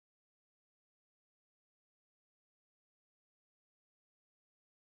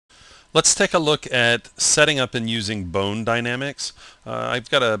Let's take a look at setting up and using bone dynamics. I've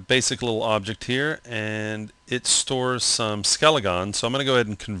got a basic little object here and it stores some skelegons. So I'm going to go ahead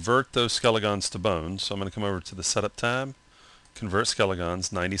and convert those skelegons to bones. So I'm going to come over to the Setup tab, convert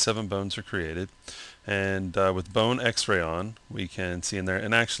skelegons, 97 bones are created. And with bone x-ray on, we can see in there.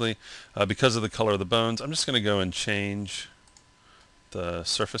 And actually, because of the color of the bones, I'm just going to go and change the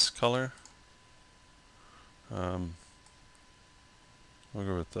surface color. We'll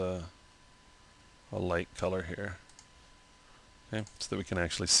go with a light color here. Okay, so that we can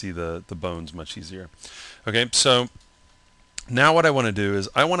actually see the bones much easier. Okay, so now what I want to do is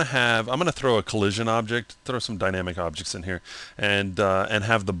I'm going to throw a collision object, throw some dynamic objects in here, and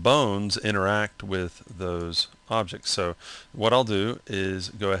have the bones interact with those objects. So what I'll do is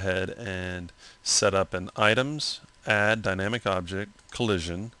go ahead and set up an items, add dynamic object,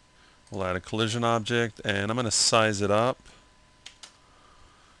 collision. We'll add a collision object, and I'm going to size it up,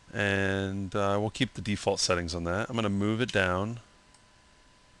 and we'll keep the default settings on that. I'm going to move it down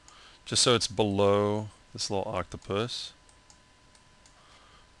just so it's below this little octopus.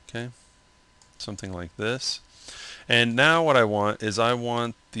 Okay, something like this. And now what I want is I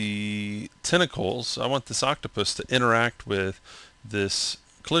want the tentacles, I want this octopus to interact with this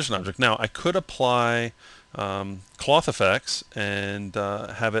collision object. Now I could apply cloth effects and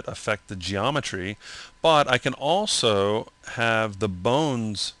have it affect the geometry, but I can also have the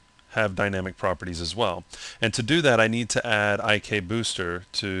bones have dynamic properties as well. And to do that, I need to add IK booster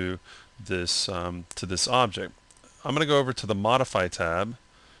to this object. I'm going to go over to the Modify tab,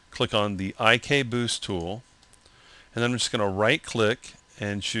 click on the IK boost tool, and then I'm just going to right click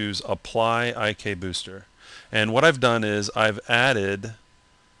and choose Apply IK booster. And what I've done is I've added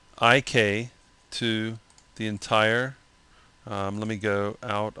IK to the entire, let me go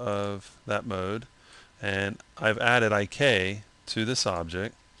out of that mode, and I've added IK to this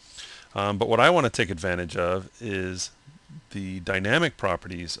object. But what I want to take advantage of is the dynamic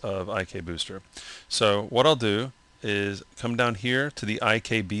properties of IK Booster. So what I'll do is come down here to the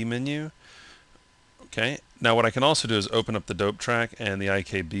IKB menu. Okay. Now what I can also do is open up the dope track, and the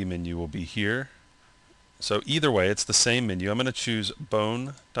IKB menu will be here. So either way, it's the same menu. I'm going to choose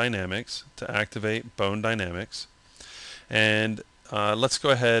Bone Dynamics to activate Bone Dynamics. And let's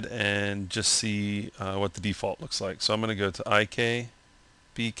go ahead and just see what the default looks like. So I'm going to go to IK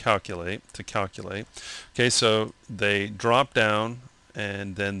calculate to calculate. Okay, so they drop down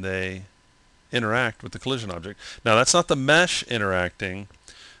and then they interact with the collision object. Now that's not the mesh interacting,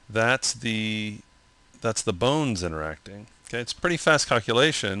 that's the bones interacting. Okay, it's pretty fast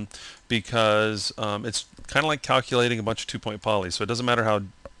calculation because it's kind of like calculating a bunch of two-point polys. So it doesn't matter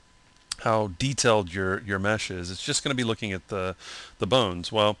how detailed your mesh is. It's just going to be looking at the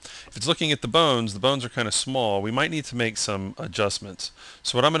bones. Well, if it's looking at the bones are kind of small. We might need to make some adjustments.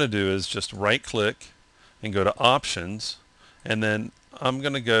 So what I'm going to do is just right click and go to Options, and then I'm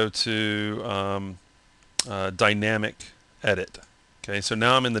going to go to Dynamic Edit. Okay, so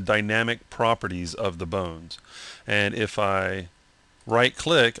now I'm in the dynamic properties of the bones, and if I right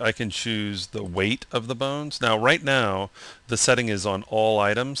click, I can choose the weight of the bones. Now right now the setting is on all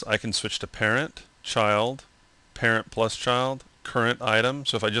items. I can switch to parent, child, parent plus child, current item.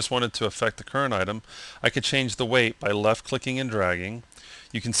 So if I just wanted to affect the current item, I could change the weight by left clicking and dragging.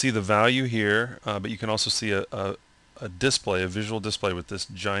 You can see the value here, but you can also see a display, a visual display with this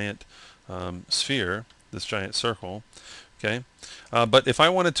giant sphere, this giant circle. Okay, but if I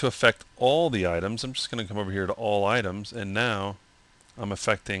wanted to affect all the items, I'm just going to come over here to all items, and now I'm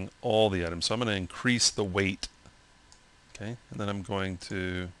affecting all the items. So I'm going to increase the weight. Okay, and then I'm going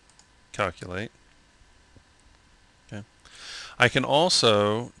to calculate. Okay, I can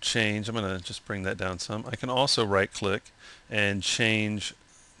also change, I'm going to just bring that down some. I can also right click and change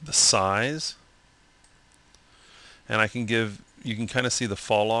the size, and I can give, you can kind of see the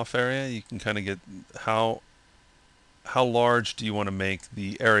fall off area. You can kind of get how large do you want to make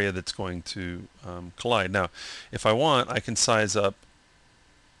the area that's going to collide. Now if I want, I can size up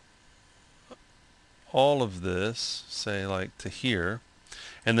all of this, say like to here,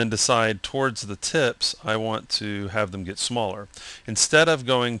 and then decide towards the tips I want to have them get smaller. Instead of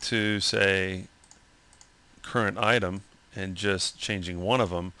going to say current item and just changing one of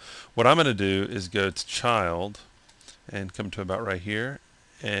them, what I'm going to do is go to child and come to about right here,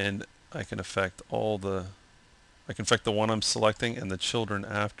 and I can affect the one I'm selecting and the children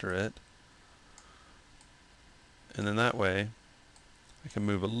after it, and then that way I can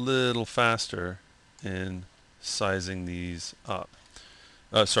move a little faster in sizing these up.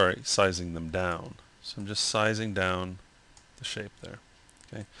 Sizing them down. So I'm just sizing down the shape there.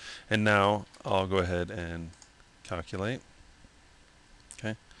 Okay, and now I'll go ahead and calculate.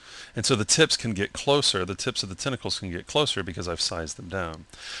 Okay, And so the tips can get closer, the tips of the tentacles can get closer because I've sized them down.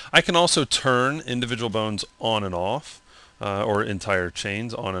 I can also turn individual bones on and off, or entire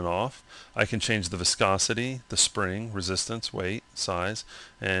chains on and off. I can change the viscosity, the spring, resistance, weight, size,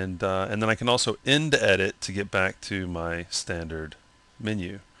 and then I can also end edit to get back to my standard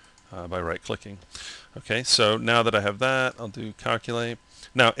menu by right-clicking. Okay, so now that I have that, I'll do calculate.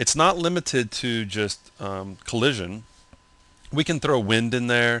 Now, it's not limited to just collision. We can throw wind in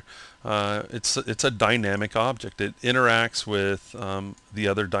there. It's a dynamic object. It interacts with the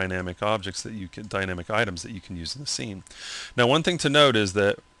other dynamic objects that you can, dynamic items that you can use in the scene. Now, one thing to note is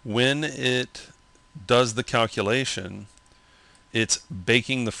that when it does the calculation, it's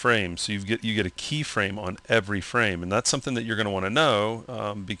baking the frame, so you get a keyframe on every frame, and that's something that you're going to want to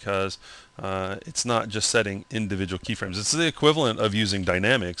know because it's not just setting individual keyframes. It's the equivalent of using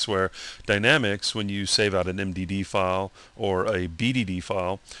dynamics, where dynamics, when you save out an MDD file or a BDD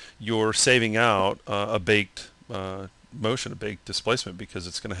file, you're saving out a baked motion, a baked displacement, because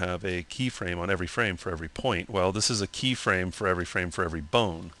it's going to have a keyframe on every frame for every point. Well, this is a keyframe for every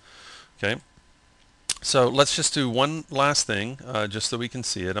bone. Okay. So let's just do one last thing, just so we can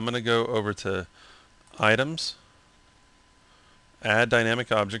see it. I'm going to go over to Items, Add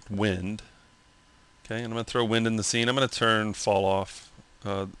Dynamic Object, Wind. Okay, and I'm going to throw wind in the scene. I'm going to turn Fall Off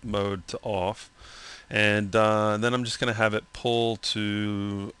mode to off, and then I'm just going to have it pull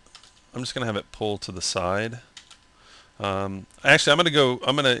to. I'm just going to have it pull to the side. Actually,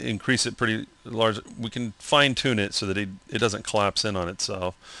 I'm going to increase it pretty large. We can fine tune it so that it doesn't collapse in on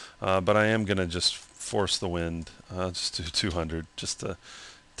itself, but I am going to just force the wind, just to 200, just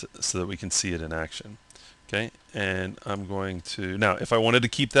so that we can see it in action. Okay, and I'm going to, now if I wanted to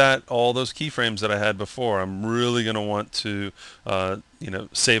keep all those keyframes that I had before, I'm really going to want to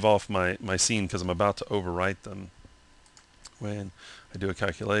save off my scene, because I'm about to overwrite them when I do a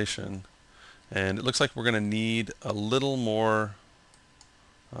calculation. And it looks like we're going to need a little more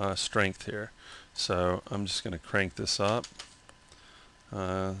strength here. So I'm just going to crank this up.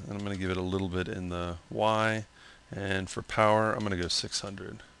 And I'm going to give it a little bit in the Y. And for power, I'm going to go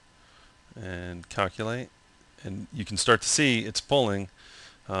 600. And calculate. And you can start to see it's pulling.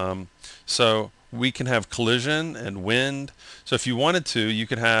 So we can have collision and wind. So if you wanted to, you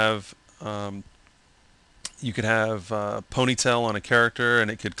could have ponytail on a character,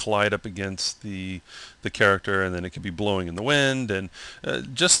 and it could collide up against the character, and then it could be blowing in the wind, and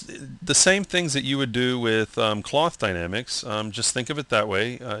just the same things that you would do with cloth dynamics. Just think of it that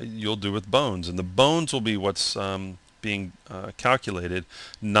way. You'll do with bones, and the bones will be what's being calculated,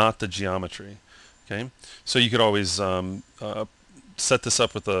 not the geometry. Okay, so you could always set this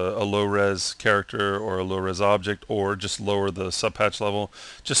up with a low-res character or a low-res object, or just lower the subpatch level,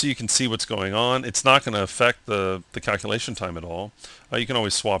 just so you can see what's going on. It's not going to affect the calculation time at all. You can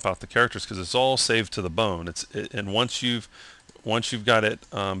always swap out the characters because it's all saved to the bone. And once you've got it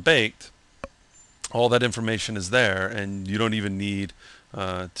baked, all that information is there, and you don't even need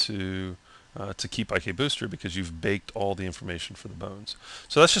to keep IK Booster, because you've baked all the information for the bones.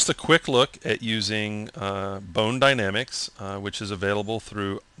 So that's just a quick look at using bone dynamics, which is available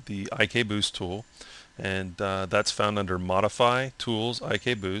through the IK Boost tool, and that's found under Modify, Tools,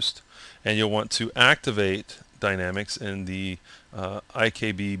 IK Boost, and you'll want to activate dynamics in the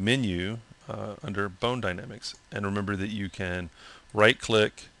IKB menu under Bone Dynamics. And remember that you can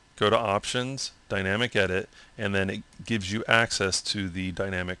right-click, go to Options, Dynamic Edit, and then it gives you access to the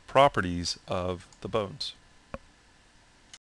dynamic properties of the bones.